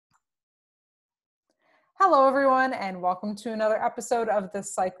Hello, everyone, and welcome to another episode of the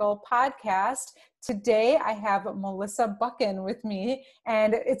Cycle Podcast. Today, I have Melissa Buchan with me,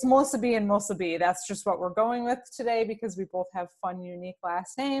 and it's Melissa B and Melissa B. That's just what we're going with today because we both have fun, unique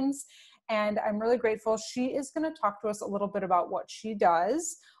last names, and I'm really grateful. She is going to talk to us a little bit about what she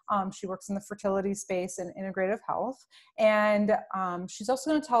does. She works in the fertility space and integrative health, and she's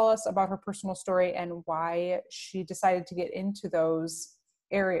also going to tell us about her personal story and why she decided to get into those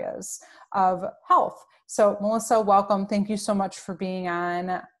areas of health. So Melissa, welcome. Thank you so much for being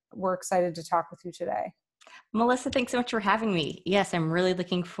on. We're excited to talk with you today. Melissa, thanks so much for having me. Yes, I'm really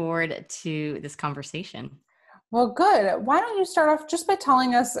looking forward to this conversation. Well, good. Why don't you start off just by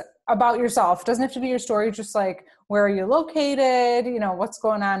telling us about yourself? It doesn't have to be your story, just like where are you located, what's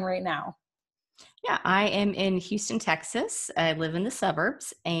going on right now. Yeah, I am in Houston, Texas. I live in the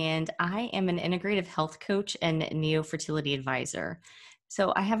suburbs, and I am an integrative health coach and neo-fertility advisor.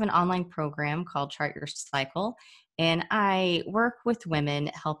 So I have an online program called Chart Your Cycle, and I work with women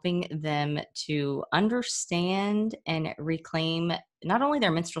helping them to understand and reclaim not only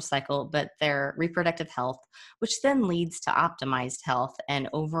their menstrual cycle, but their reproductive health, which then leads to optimized health and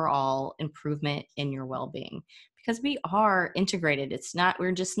overall improvement in your well-being. Because we are integrated.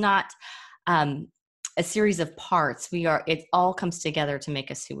 We're just not a series of parts. It all comes together to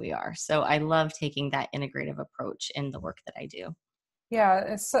make us who we are. So I love taking that integrative approach in the work that I do. Yeah,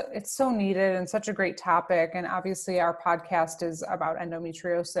 it's so needed and such a great topic. And obviously our podcast is about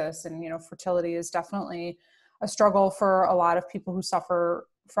endometriosis, and, fertility is definitely a struggle for a lot of people who suffer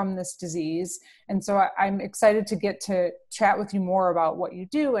from this disease. And so I'm excited to get to chat with you more about what you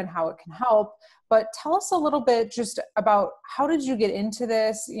do and how it can help. But tell us a little bit just about how did you get into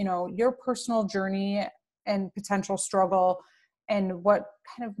this, your personal journey and potential struggle, and what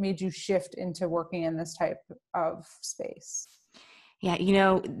kind of made you shift into working in this type of space? Yeah,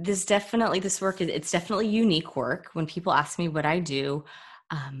 this work, it's definitely unique work. When people ask me what I do,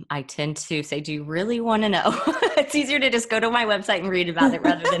 I tend to say, do you really want to know? It's easier to just go to my website and read about it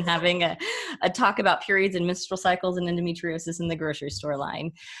rather than having a talk about periods and menstrual cycles and endometriosis in the grocery store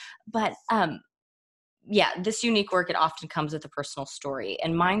line. But this unique work, it often comes with a personal story.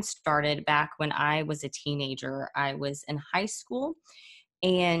 And mine started back when I was a teenager. I was in high school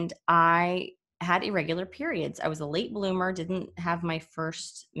and I had irregular periods. I was a late bloomer, didn't have my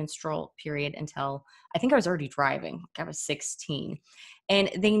first menstrual period until I think I was already driving. I was 16, and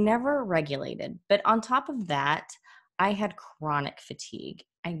they never regulated. But on top of that, I had chronic fatigue.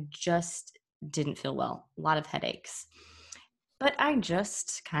 I just didn't feel well, a lot of headaches. But I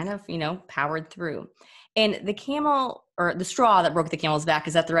just kind of, powered through. And the straw that broke the camel's back,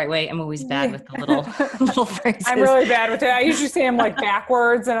 is that the right way? I'm always bad with the little phrases. I'm really bad with it. I usually say them like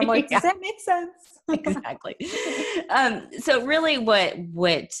backwards, and I'm like, does that make sense? Exactly. So really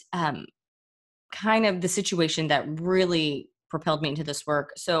what kind of the situation that really propelled me into this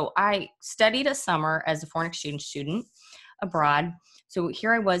work. So I studied a summer as a foreign exchange student abroad. So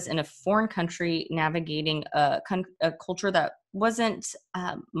here I was in a foreign country navigating a culture that wasn't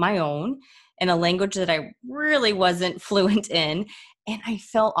my own, in a language that I really wasn't fluent in. And I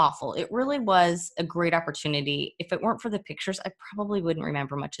felt awful. It really was a great opportunity. If it weren't for the pictures, I probably wouldn't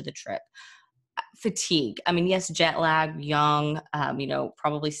remember much of the trip. Fatigue. I mean, yes, jet lag, young,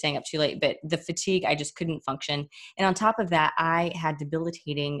 probably staying up too late, but the fatigue, I just couldn't function. And on top of that, I had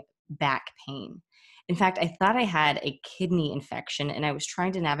debilitating back pain. In fact, I thought I had a kidney infection, and I was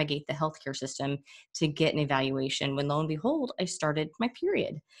trying to navigate the healthcare system to get an evaluation when, lo and behold, I started my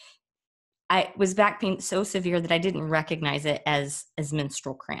period. I was back pain so severe that I didn't recognize it as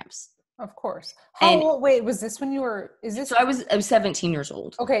menstrual cramps. Of course. Wait, was this when you were, So I was 17 years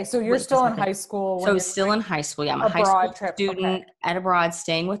old. Okay. So you're still in high school. So I was still in high school. Yeah, I'm a high school student at abroad,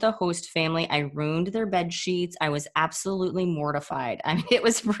 staying with a host family. I ruined their bed sheets. I was absolutely mortified. I mean, it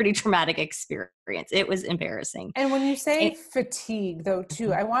was a pretty traumatic experience. It was embarrassing. And when you say fatigue though,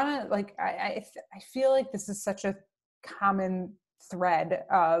 too, I want to I feel like this is such a common thread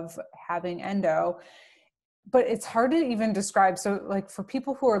of having endo, but it's hard to even describe. So like for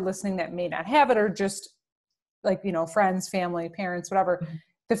people who are listening that may not have it, or just like, friends, family, parents, whatever,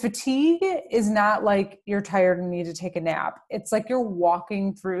 the fatigue is not like you're tired and need to take a nap. It's like you're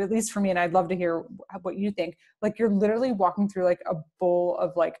walking through, at least for me, and I'd love to hear what you think, like you're literally walking through like a bowl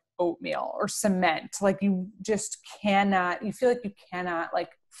of like oatmeal or cement. Like you just cannot, you feel like you cannot like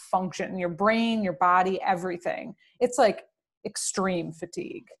function, your brain, your body, everything. It's like extreme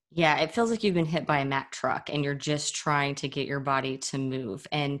fatigue. Yeah, it feels like you've been hit by a Mack truck and you're just trying to get your body to move.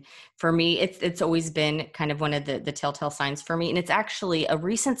 And for me, it's always been kind of one of the telltale signs for me. And it's actually a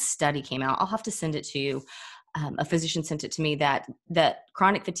recent study came out. I'll have to send it to you. a physician sent it to me that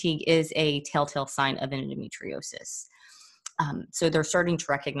chronic fatigue is a telltale sign of endometriosis. So they're starting to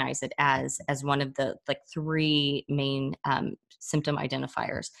recognize it as one of the like three main symptom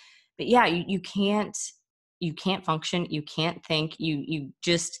identifiers. But yeah, you can't function, you can't think, you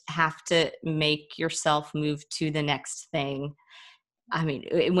just have to make yourself move to the next thing. I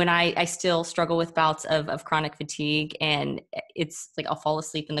mean, when I still struggle with bouts of chronic fatigue, and it's like I'll fall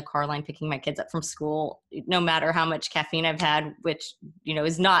asleep in the car line picking my kids up from school, no matter how much caffeine I've had, which,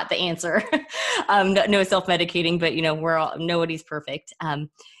 is not the answer. No self-medicating, but nobody's perfect.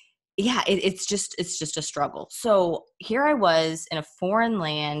 Yeah, it's just a struggle. So here I was in a foreign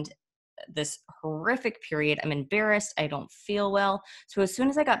land, this horrific period. I'm embarrassed. I don't feel well. So as soon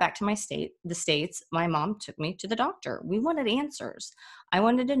as I got back to the States, my mom took me to the doctor. We wanted answers. I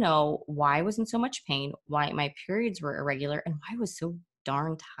wanted to know why I was in so much pain, why my periods were irregular, and why I was so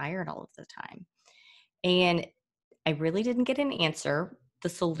darn tired all of the time. And I really didn't get an answer. The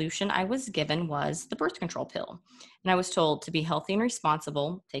solution I was given was the birth control pill. And I was told to be healthy and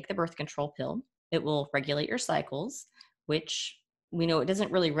responsible, take the birth control pill. It will regulate your cycles, which we know it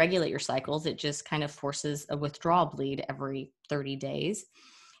doesn't really regulate your cycles. It just kind of forces a withdrawal bleed every 30 days.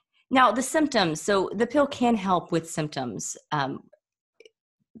 Now, the symptoms. So the pill can help with symptoms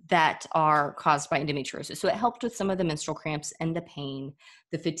that are caused by endometriosis. So it helped with some of the menstrual cramps and the pain.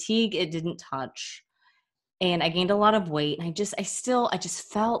 The fatigue, it didn't touch. And I gained a lot of weight. And I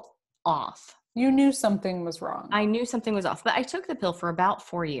just felt off. You knew something was wrong. I knew something was off, but I took the pill for about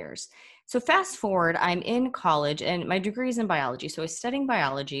 4 years. So fast forward, I'm in college and my degree is in biology. So I was studying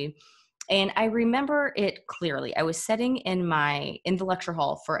biology, and I remember it clearly. I was sitting in the lecture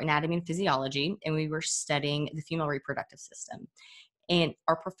hall for anatomy and physiology, and we were studying the female reproductive system. And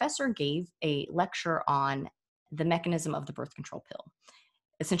our professor gave a lecture on the mechanism of the birth control pill,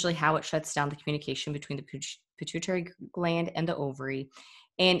 essentially how it shuts down the communication between the pituitary gland and the ovary.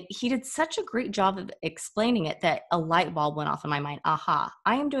 And he did such a great job of explaining it that a light bulb went off in my mind. Aha,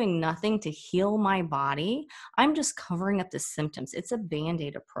 I am doing nothing to heal my body. I'm just covering up the symptoms. It's a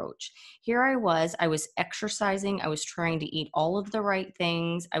Band-Aid approach. Here I was exercising. I was trying to eat all of the right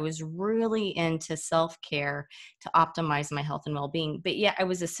things. I was really into self-care to optimize my health and well-being. But yet I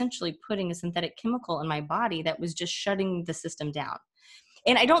was essentially putting a synthetic chemical in my body that was just shutting the system down.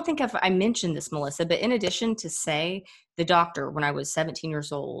 And I don't think I mentioned this, Melissa, but in addition to say the doctor, when I was 17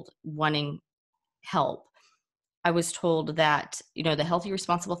 years old, wanting help, I was told that, the healthy,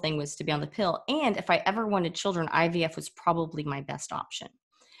 responsible thing was to be on the pill. And if I ever wanted children, IVF was probably my best option.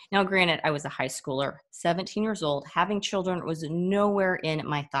 Now, granted, I was a high schooler, 17 years old. Having children was nowhere in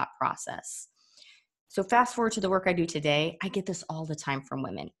my thought process. So fast forward to the work I do today, I get this all the time from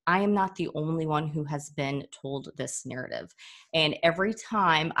women. I am not the only one who has been told this narrative. And every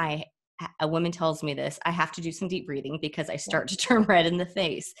time a woman tells me this, I have to do some deep breathing because I start to turn red in the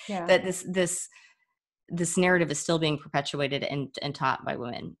face. Yeah. That this narrative is still being perpetuated and taught by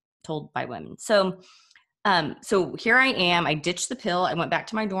women, told by women. So here I am. I ditched the pill. I went back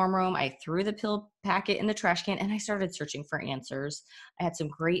to my dorm room. I threw the pill packet in the trash can and I started searching for answers. I had some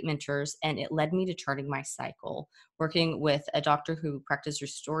great mentors, and it led me to charting my cycle, working with a doctor who practiced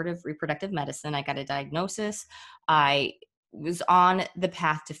restorative reproductive medicine. I got a diagnosis. I was on the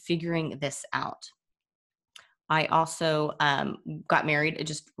path to figuring this out. I also got married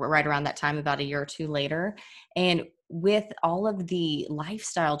just right around that time, about a year or two later. And with all of the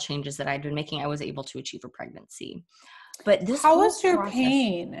lifestyle changes that I'd been making, I was able to achieve a pregnancy. But how was your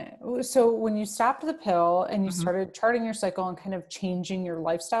pain? So when you stopped the pill and you Mm-hmm. started charting your cycle and kind of changing your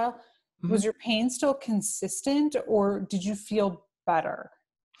lifestyle, Mm-hmm. was your pain still consistent, or did you feel better?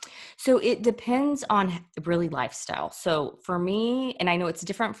 So it depends on really lifestyle. So for me, and I know it's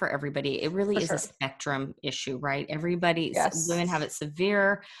different for everybody, it really For is sure. a spectrum issue, right? Yes. Women have it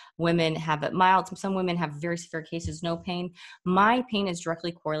severe, women have it mild. Some women have very severe cases, no pain. My pain is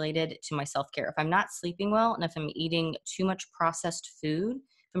directly correlated to my self-care. If I'm not sleeping well, and if I'm eating too much processed food,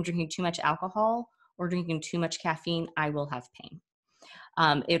 if I'm drinking too much alcohol or drinking too much caffeine, I will have pain.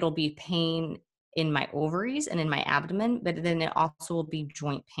 It'll be pain in my ovaries and in my abdomen, but then it also will be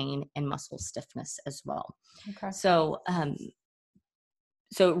joint pain and muscle stiffness as well. Okay. So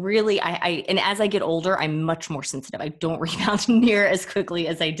really, and as I get older, I'm much more sensitive. I don't rebound near as quickly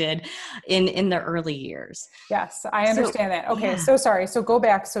as I did in the early years. Yes, I understand that. Okay, yeah. So sorry. So go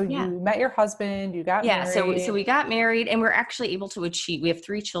back. So Yeah. you met your husband, you got married. So we got married, and we're actually able to achieve. We have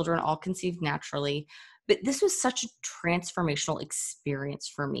 3 children, all conceived naturally. But this was such a transformational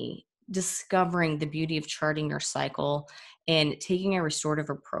experience for me, discovering the beauty of charting your cycle and taking a restorative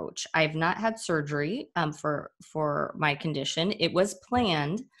approach. I've not had surgery for my condition. It was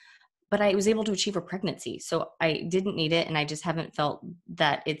planned, but I was able to achieve a pregnancy. So I didn't need it. And I just haven't felt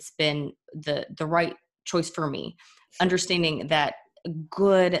that it's been the right choice for me. Sure. Understanding that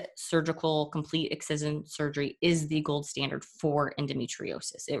good surgical complete excision surgery is the gold standard for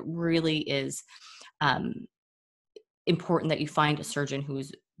endometriosis. It really is um, important that you find a surgeon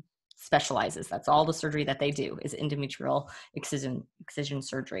who's specializes. That's all the surgery that they do is endometrial excision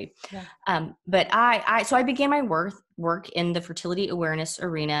surgery. Yeah. But so I began my work in the fertility awareness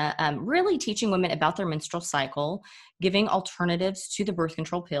arena, really teaching women about their menstrual cycle, giving alternatives to the birth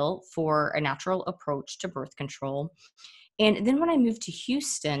control pill for a natural approach to birth control. And then when I moved to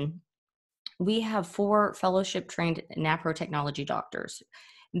Houston, we have 4 fellowship trained NAPRO technology doctors.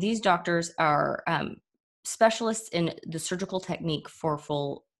 These doctors are specialists in the surgical technique for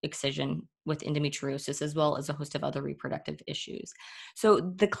full excision with endometriosis, as well as a host of other reproductive issues. So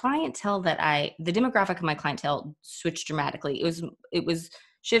the demographic of my clientele switched dramatically. It was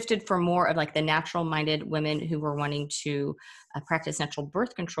shifted from more of like the natural minded women who were wanting to practice natural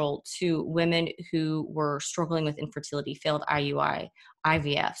birth control to women who were struggling with infertility, failed IUI,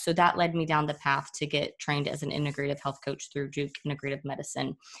 IVF. So that led me down the path to get trained as an integrative health coach through Duke Integrative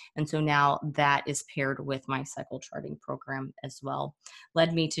Medicine. And so now that is paired with my cycle charting program as well.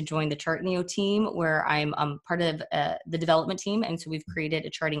 Led me to join the Chart Neo team, where I'm part of the development team. And so we've created a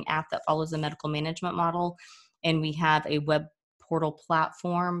charting app that follows the medical management model. And we have a web portal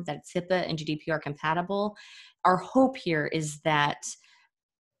platform that's HIPAA and GDPR compatible. Our hope here is that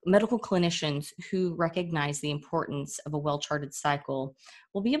medical clinicians who recognize the importance of a well-charted cycle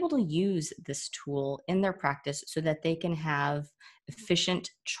will be able to use this tool in their practice so that they can have efficient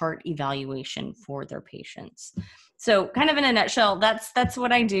chart evaluation for their patients. So kind of in a nutshell, that's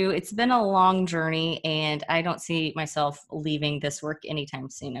what I do. It's been a long journey, and I don't see myself leaving this work anytime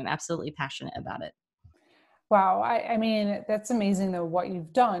soon. I'm absolutely passionate about it. Wow. I mean, that's amazing though, what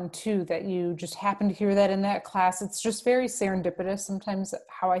you've done too, that you just happened to hear that in that class. It's just very serendipitous sometimes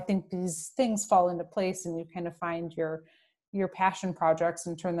how I think these things fall into place and you kind of find your passion projects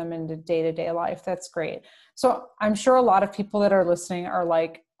and turn them into day-to-day life. That's great. So I'm sure a lot of people that are listening are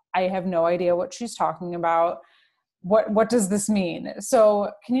like, I have no idea what she's talking about. What does this mean?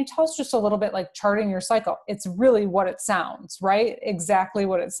 So can you tell us just a little bit, like charting your cycle? It's really what it sounds, right? Exactly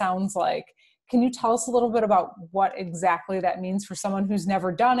what it sounds like. Can you tell us a little bit about what exactly that means for someone who's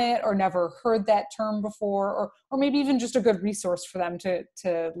never done it or never heard that term before, or maybe even just a good resource for them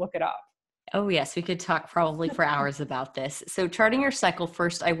to look it up? Oh, yes, we could talk probably for hours about this. So, charting your cycle,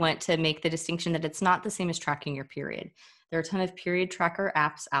 first, I want to make the distinction that it's not the same as tracking your period. There are a ton of period tracker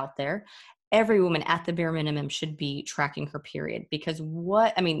apps out there. Every woman at the bare minimum should be tracking her period because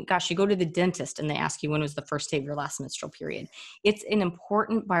you go to the dentist and they ask you when was the first day of your last menstrual period. It's an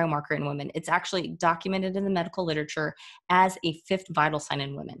important biomarker in women. It's actually documented in the medical literature as a 5th vital sign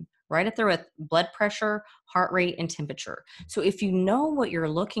in women, right up there with blood pressure, heart rate, and temperature. So if you know what you're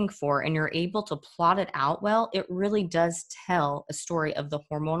looking for and you're able to plot it out well, it really does tell a story of the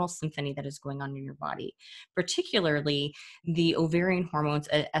hormonal symphony that is going on in your body, particularly the ovarian hormones,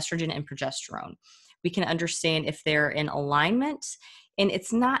 estrogen and progesterone. We can understand if they're in alignment, and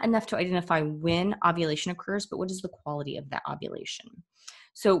it's not enough to identify when ovulation occurs, but what is the quality of that ovulation.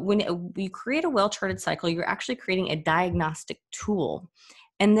 So when you create a well-charted cycle, you're actually creating a diagnostic tool.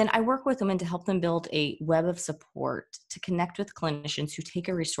 And then I work with women to help them build a web of support to connect with clinicians who take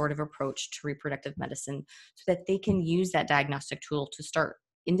a restorative approach to reproductive medicine so that they can use that diagnostic tool to start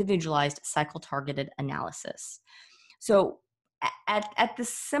individualized cycle-targeted analysis. So at the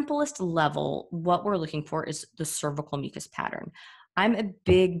simplest level, what we're looking for is the cervical mucus pattern. I'm a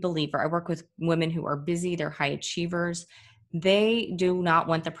big believer. I work with women who are busy, they're high achievers. They do not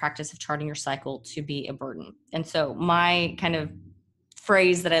want the practice of charting your cycle to be a burden. And so my kind of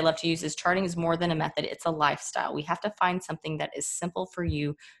phrase that I love to use is charting is more than a method, it's a lifestyle. We have to find something that is simple for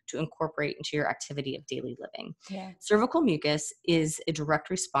you to incorporate into your activity of daily living. Yeah. Cervical mucus is a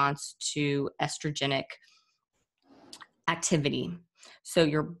direct response to estrogenic activity. So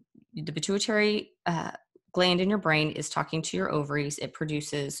the pituitary gland in your brain is talking to your ovaries. It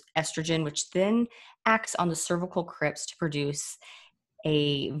produces estrogen, which then acts on the cervical crypts to produce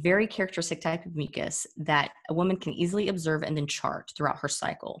a very characteristic type of mucus that a woman can easily observe and then chart throughout her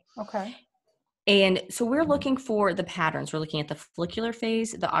cycle. Okay. And so we're looking for the patterns. We're looking at the follicular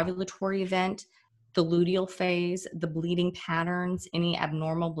phase, the ovulatory event, the luteal phase, the bleeding patterns, any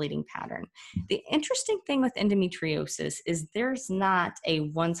abnormal bleeding pattern. The interesting thing with endometriosis is there's not a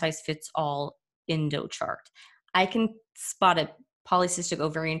one-size-fits-all endo chart. I can spot a polycystic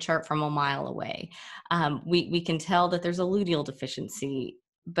ovarian chart from a mile away. We can tell that there's a luteal deficiency,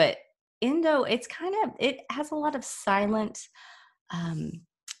 but endo, it has a lot of silent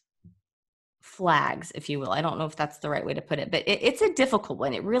flags, if you will. I don't know if that's the right way to put it, but it's a difficult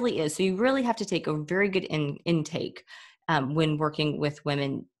one. It really is. So you really have to take a very good intake when working with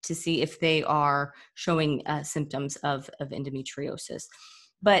women to see if they are showing symptoms of endometriosis.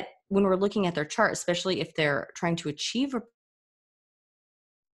 But when we're looking at their chart, especially if they're trying to achieve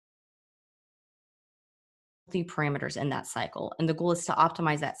healthy parameters in that cycle, and the goal is to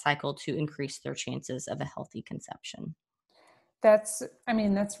optimize that cycle to increase their chances of a healthy conception. That's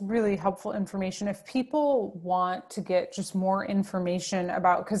really helpful information. If people want to get just more information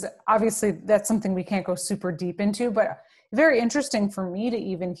about, because obviously that's something we can't go super deep into, but very interesting for me to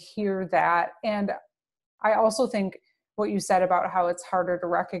even hear that. And I also think what you said about how it's harder to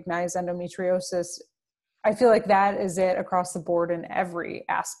recognize endometriosis, I feel like that is it across the board in every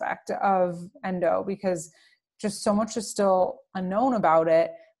aspect of endo, because just so much is still unknown about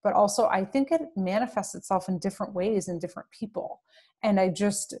it. But also I think it manifests itself in different ways in different people. And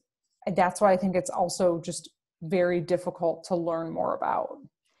that's why I think it's also just very difficult to learn more about.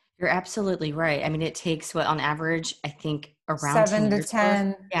 You're absolutely right. I mean, it takes what on average, I think around 10 Seven to years for,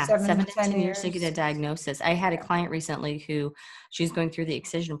 10, yeah, seven to 7 to 10 10 years to get a years. diagnosis. I had a Yeah. client recently who she's going through the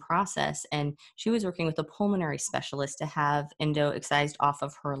excision process, and she was working with a pulmonary specialist to have endo excised off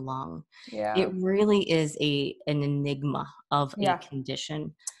of her lung. Yeah. It really is an enigma of a Yeah.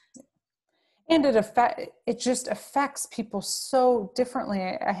 condition. And it just affects people so differently.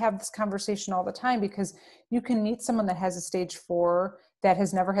 I have this conversation all the time, because you can meet someone that has a stage 4 that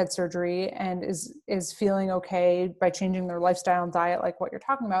has never had surgery and is feeling okay by changing their lifestyle and diet, like what you're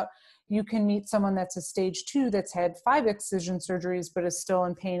talking about. You can meet someone that's a stage 2 that's had 5 excision surgeries but is still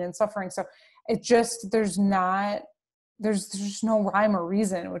in pain and suffering. So it just there's just no rhyme or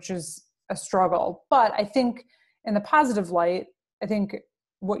reason, which is a struggle. But I think in the positive light, I think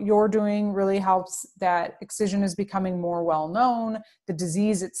what you're doing really helps, that excision is becoming more well known. The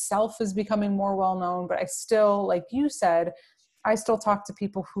disease itself is becoming more well known. But I still, like you said, I still talk to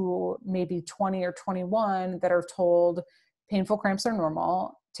people who may be 20 or 21 that are told painful cramps are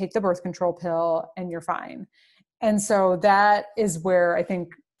normal, take the birth control pill and you're fine. And so that is where I think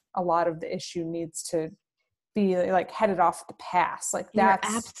a lot of the issue needs to be like headed off the pass. Like You're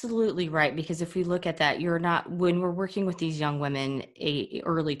that's, absolutely right, because if we look at that, you're not, when we're working with these young women,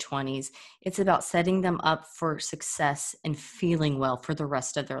 early 20s, it's about setting them up for success and feeling well for the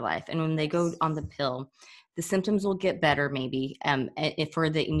rest of their life. And when they go on the pill, the symptoms will get better maybe for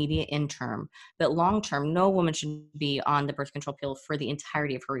the immediate interim, but long term, no woman should be on the birth control pill for the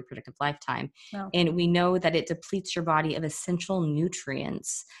entirety of her reproductive lifetime. no. And we know that it depletes your body of essential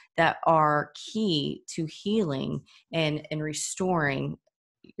nutrients that are key to healing and restoring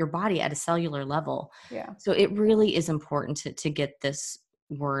your body at a cellular level. Yeah. So it really is important to get this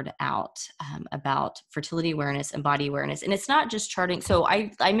word out about fertility awareness and body awareness. And it's not just charting. So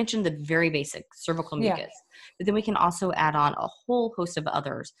I mentioned the very basic cervical Yeah. mucus, but then we can also add on a whole host of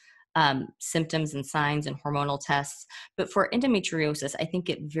others, symptoms and signs and hormonal tests. But for endometriosis, I think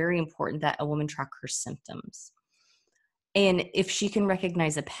it's very important that a woman track her symptoms. And if she can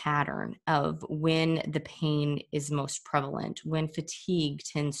recognize a pattern of when the pain is most prevalent, when fatigue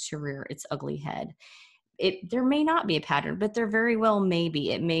tends to rear its ugly head, there may not be a pattern, but there very well may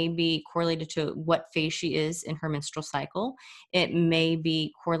be. It may be correlated to what phase she is in her menstrual cycle. It may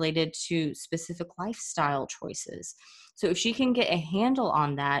be correlated to specific lifestyle choices. So if she can get a handle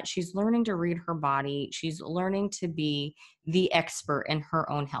on that, she's learning to read her body. She's learning to be the expert in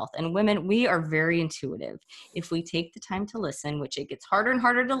her own health. And women, we are very intuitive. If we take the time to listen, which it gets harder and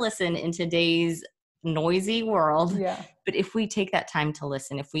harder to listen in today's noisy world. Yeah. But if we take that time to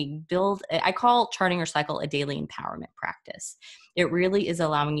listen, if we build, I call charting your cycle a daily empowerment practice. It really is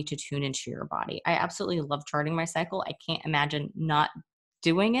allowing you to tune into your body. I absolutely love charting my cycle. I can't imagine not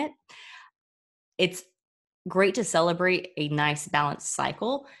doing it. It's great to celebrate a nice balanced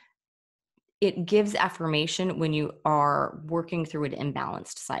cycle. It gives affirmation when you are working through an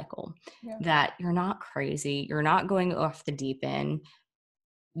imbalanced cycle, Yeah. that you're not crazy. You're not going off the deep end.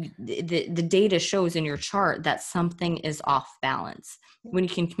 The data shows in your chart that something is off balance. When you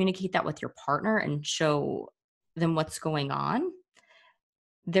can communicate that with your partner and show them what's going on,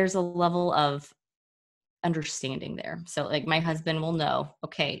 there's a level of understanding there. So like my husband will know,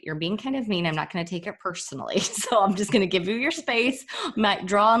 okay, you're being kind of mean. I'm not going to take it personally. So I'm just going to give you your space, might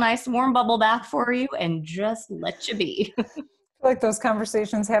draw a nice warm bubble bath for you and just let you be. I feel like those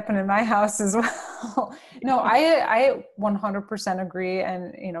conversations happen in my house as well. No, I 100% agree.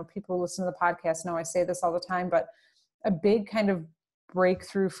 And, people who listen to the podcast know I say this all the time, but a big kind of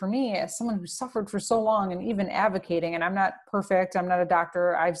breakthrough for me as someone who suffered for so long and even advocating, and I'm not perfect, I'm not a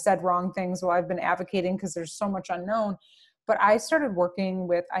doctor, I've said wrong things while I've been advocating because there's so much unknown, But I started working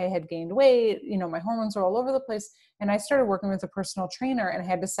with, I had gained weight, my hormones were all over the place. And I started working with a personal trainer, and I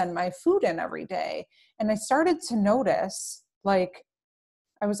had to send my food in every day. And I started to notice, like,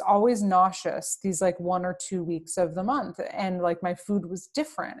 I was always nauseous these like 1 or 2 weeks of the month. And like my food was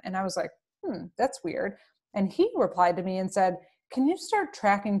different. And I was like, that's weird. And he replied to me and said, can you start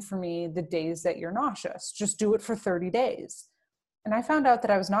tracking for me the days that you're nauseous? Just do it for 30 days. And I found out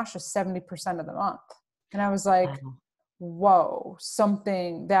that I was nauseous 70% of the month. And I was like, Wow. whoa,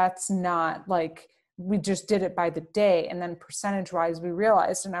 something that's not like, we just did it by the day. And then percentage wise, we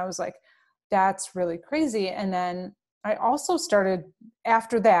realized, and I was like, that's really crazy. And then I also started,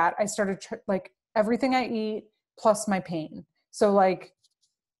 after that, I started like everything I eat plus my pain. So like,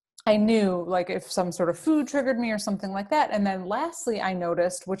 I knew like if some sort of food triggered me or something like that. And then lastly, I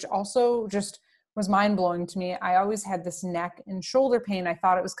noticed, which also just was mind blowing to me, I always had this neck and shoulder pain. I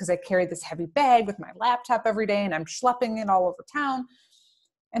thought it was because I carried this heavy bag with my laptop every day and I'm schlepping it all over town.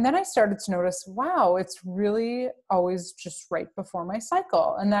 And then I started to notice, wow, it's really always just right before my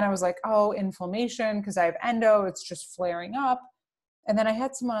cycle. And then I was like, oh, inflammation, because I have endo, it's just flaring up. And then I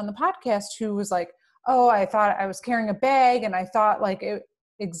had someone on the podcast who was like, oh, I thought I was carrying a bag and I thought like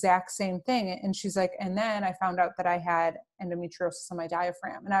exact same thing. And she's like, and then I found out that I had endometriosis on my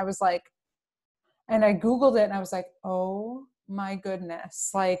diaphragm. And I was like, and I Googled it and I was like, oh my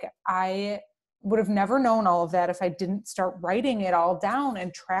goodness. Like I would have never known all of that if I didn't start writing it all down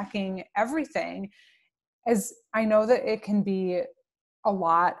and tracking everything. As I know that it can be a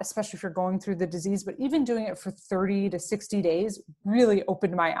lot, especially if you're going through the disease, but even doing it for 30 to 60 days really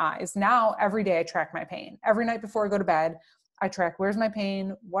opened my eyes. Now, every day I track my pain. Every night before I go to bed, I track where's my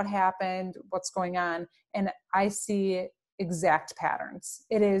pain, what happened, what's going on. And I see exact patterns.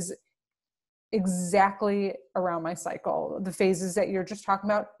 It is exactly around my cycle. The phases that you're just talking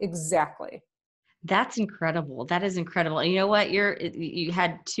about, exactly. That's incredible. That is incredible. And you know what? You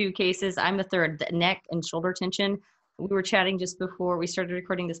had two cases. I'm the third, the neck and shoulder tension. We were chatting just before we started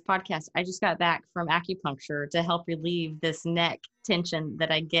recording this podcast. I just got back from acupuncture to help relieve this neck tension that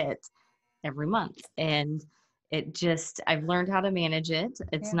I get every month. And I've learned how to manage it.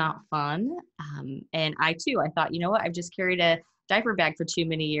 It's Yeah. not fun. And I thought, you know what? I've just carried a diaper bag for too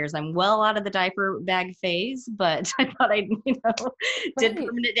many years. I'm well out of the diaper bag phase, but I thought I, did Right.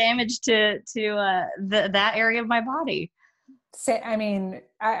 permanent damage to that area of my body. I mean,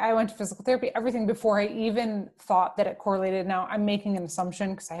 I went to physical therapy, everything before I even thought that it correlated. Now I'm making an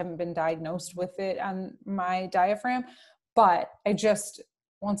assumption because I haven't been diagnosed with it on my diaphragm, but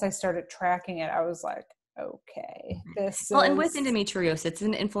once I started tracking it, I was like, okay, this Well, and with is, endometriosis, it's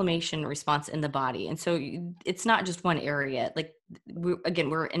an inflammation response in the body. And so it's not just one area. Like, we're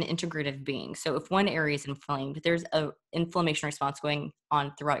an integrative being. So if one area is inflamed, there's a inflammation response going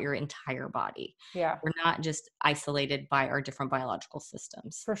on throughout your entire body. yeah, We're not just isolated by our different biological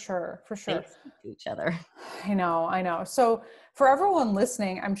systems. for sure, for They sure. speak to each other. I know. So for everyone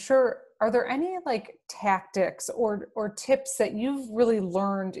listening, I'm sure, are there any like tactics or tips that you've really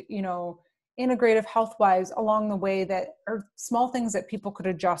learned, integrative health wise along the way that are small things that people could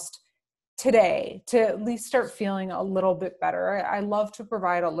adjust today to at least start feeling a little bit better? I love to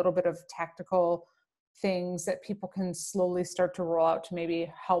provide a little bit of tactical things that people can slowly start to roll out to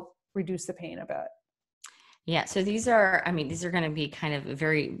maybe help reduce the pain a bit. Yeah. So these are going to be kind of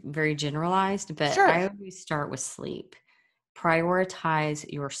very, very generalized, but Sure. I always start with sleep. Prioritize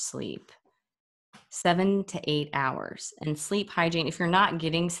your sleep. 7 to 8 hours. And sleep hygiene, if you're not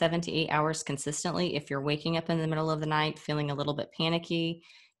getting 7 to 8 hours consistently, if you're waking up in the middle of the night feeling a little bit panicky,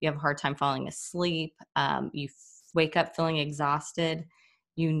 you have a hard time falling asleep, wake up feeling exhausted,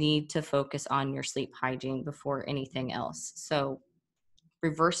 you need to focus on your sleep hygiene before anything else. So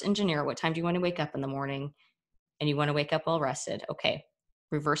reverse engineer, what time do you want to wake up in the morning? And you want to wake up well rested. Okay.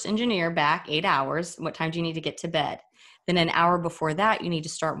 Reverse engineer back 8 hours. What time do you need to get to bed? Then an hour before that, you need to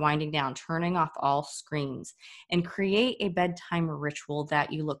start winding down, turning off all screens, and create a bedtime ritual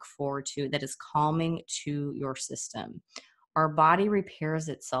that you look forward to that is calming to your system. Our body repairs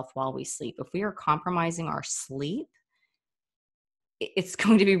itself while we sleep. If we are compromising our sleep, it's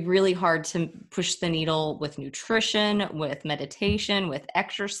going to be really hard to push the needle with nutrition, with meditation, with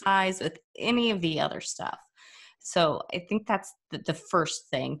exercise, with any of the other stuff. So I think that's the first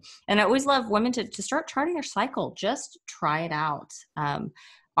thing. And I always love women to start charting their cycle. Just try it out.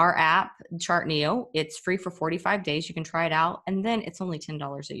 Our app, Chart Neo, it's free for 45 days. You can try it out. And then it's only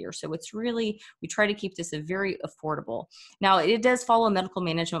 $10 a year. So it's really, we try to keep this a very affordable. Now, it does follow a medical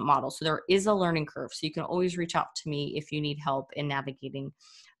management model. So there is a learning curve. So you can always reach out to me if you need help in navigating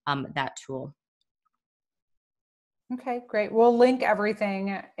that tool. Okay, great. We'll link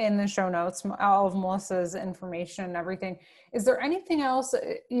everything in the show notes, all of Melissa's information and everything. Is there anything else,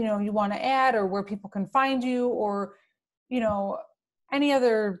 you want to add, or where people can find you, or, you know, any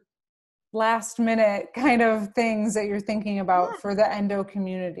other last minute kind of things that you're thinking about for the endo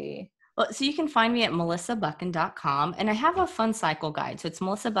community? Well, so you can find me at melissabuchan.com, and I have a fun cycle guide. So it's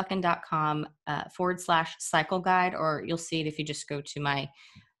melissabuchan.com /cycle guide, or you'll see it if you just go to my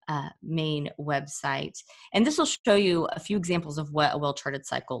main website. And this will show you a few examples of what a well-charted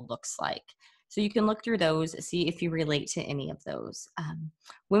cycle looks like. So you can look through those, see if you relate to any of those.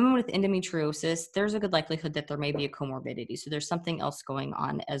 Women with endometriosis, there's a good likelihood that there may be a comorbidity. So there's something else going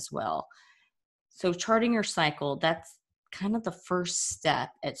on as well. So charting your cycle, that's kind of the first step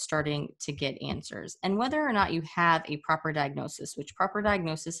at starting to get answers. And whether or not you have a proper diagnosis, which proper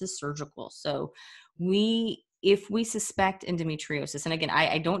diagnosis is surgical. So if we suspect endometriosis, and again,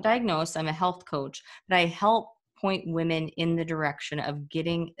 I don't diagnose, I'm a health coach, but I help point women in the direction of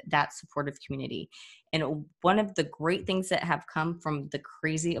getting that supportive community. And one of the great things that have come from the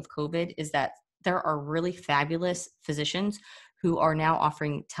crazy of COVID is that there are really fabulous physicians who are now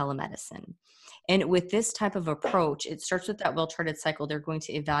offering telemedicine. And with this type of approach, it starts with that well-charted cycle. They're going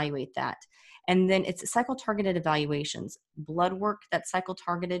to evaluate that. And then it's cycle-targeted evaluations, blood work that's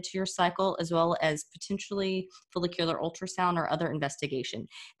cycle-targeted to your cycle, as well as potentially follicular ultrasound or other investigation.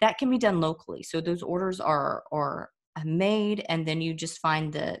 That can be done locally. So those orders are made, and then you just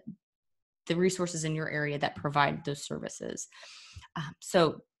find the resources in your area that provide those services.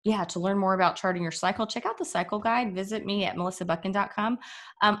 To learn more about charting your cycle, check out the cycle guide. Visit me at melissabuchan.com.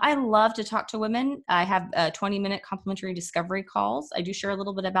 I love to talk to women. I have 20-minute complimentary discovery calls. I do share a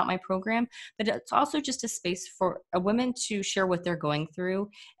little bit about my program, but it's also just a space for a women to share what they're going through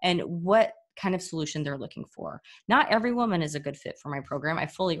and what kind of solution they're looking for. Not every woman is a good fit for my program. I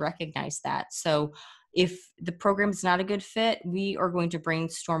fully recognize that. So if the program is not a good fit, we are going to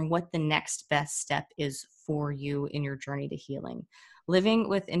brainstorm what the next best step is for you in your journey to healing. Living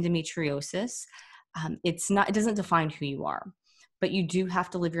with endometriosis, it doesn't define who you are, but you do have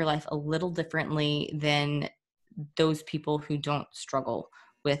to live your life a little differently than those people who don't struggle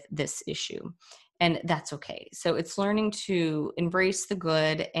with this issue. And that's okay. So it's learning to embrace the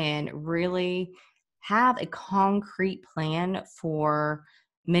good and really have a concrete plan for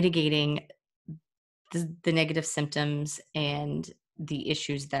mitigating the negative symptoms and the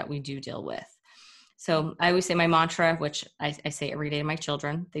issues that we do deal with. So I always say my mantra, which I say every day to my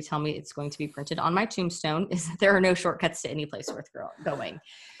children, they tell me it's going to be printed on my tombstone, is that there are no shortcuts to any place worth going.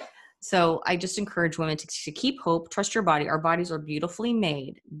 So I just encourage women to keep hope, trust your body. Our bodies are beautifully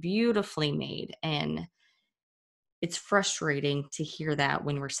made. And it's frustrating to hear that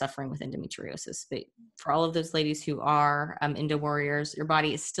when we're suffering with endometriosis. But for all of those ladies who are endo warriors, your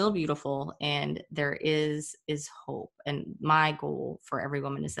body is still beautiful, and there is hope. And my goal for every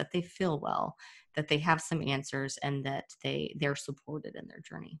woman is that they feel well, that they have some answers, and that they're supported in their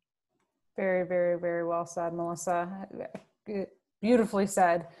journey. Very, very, very well said, Melissa. Beautifully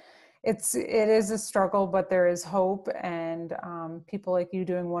said. It is a struggle, but there is hope, and people like you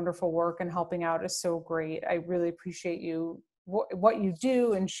doing wonderful work and helping out is so great. I really appreciate you, what you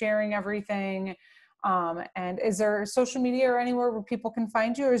do and sharing everything. And is there social media or anywhere where people can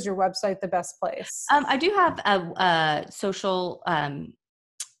find you, or is your website the best place? I do have a social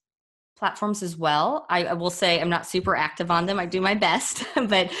platforms as well. I will say I'm not super active on them. I do my best,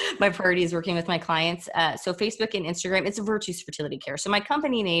 but my priority is working with my clients. So Facebook and Instagram, it's Virtus Fertility Care. So my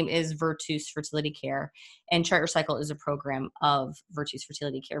company name is Virtus Fertility Care, and Chart Your Cycle is a program of Virtus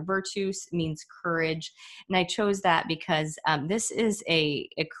Fertility Care. Virtus means courage, and I chose that because this is a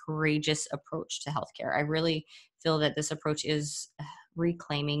courageous approach to healthcare. I really feel that this approach is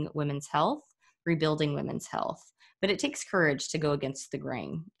reclaiming women's health, rebuilding women's health. But it takes courage to go against the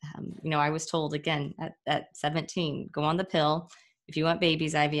grain. I was told, again, at 17, go on the pill. If you want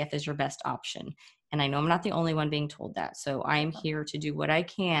babies, IVF is your best option. And I know I'm not the only one being told that. So I am here to do what I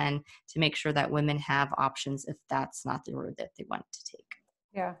can to make sure that women have options if that's not the road that they want to take.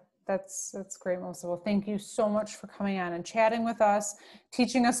 Yeah, that's great, Melissa. Well, thank you so much for coming on and chatting with us,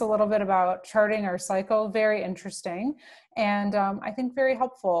 teaching us a little bit about charting our cycle. Very interesting. And I think very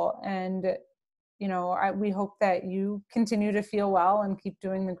helpful. And we hope that you continue to feel well and keep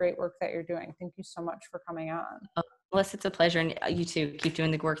doing the great work that you're doing. Thank you so much for coming on. Melissa, it's a pleasure. And you too, keep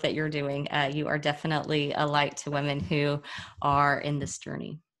doing the work that you're doing. You are definitely a light to women who are in this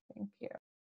journey.